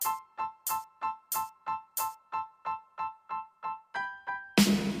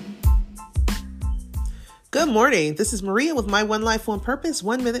Good morning. This is Maria with My One Life, One Purpose,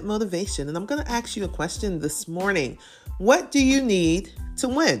 1 Minute Motivation. And I'm going to ask you a question this morning. What do you need to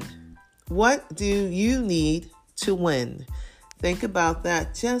win? What do you need to win? Think about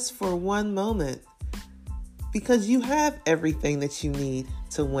that just for one moment, because you have everything that you need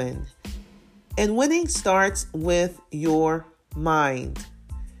to win. And winning starts with your mind.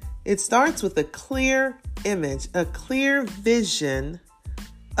 It starts with a clear image, a clear vision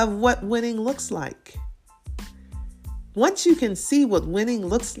of what winning looks like. Once you can see what winning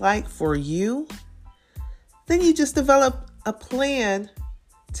looks like for you, then you just develop a plan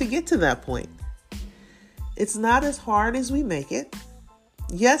to get to that point. It's not as hard as we make it.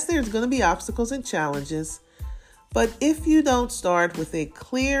 Yes, there's going to be obstacles and challenges, but if you don't start with a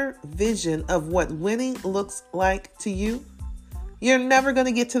clear vision of what winning looks like to you, you're never going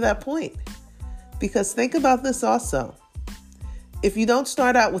to get to that point. Because think about this also. If you don't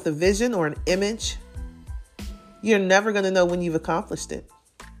start out with a vision or an image, you're never going to know when you've accomplished it.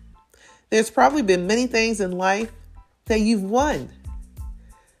 There's probably been many things in life that you've won,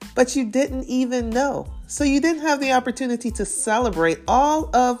 but you didn't even know. So you didn't have the opportunity to celebrate all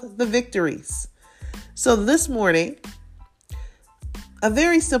of the victories. So this morning, a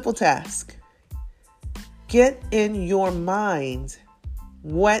very simple task. Get in your mind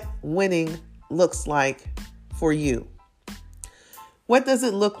what winning looks like for you. What does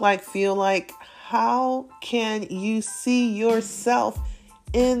it look like, feel like? How can you see yourself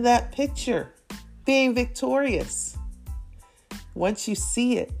in that picture, being victorious? Once you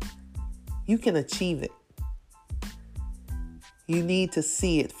see it, you can achieve it. You need to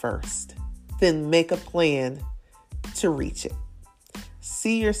see it first, then make a plan to reach it.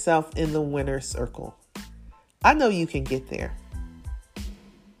 See yourself in the winner's circle. I know you can get there,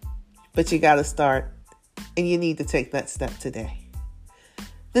 but you got to start, and you need to take that step today.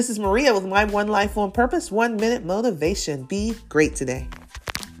 This is Maria with My One Life, One Purpose, 1 Minute Motivation. Be great today.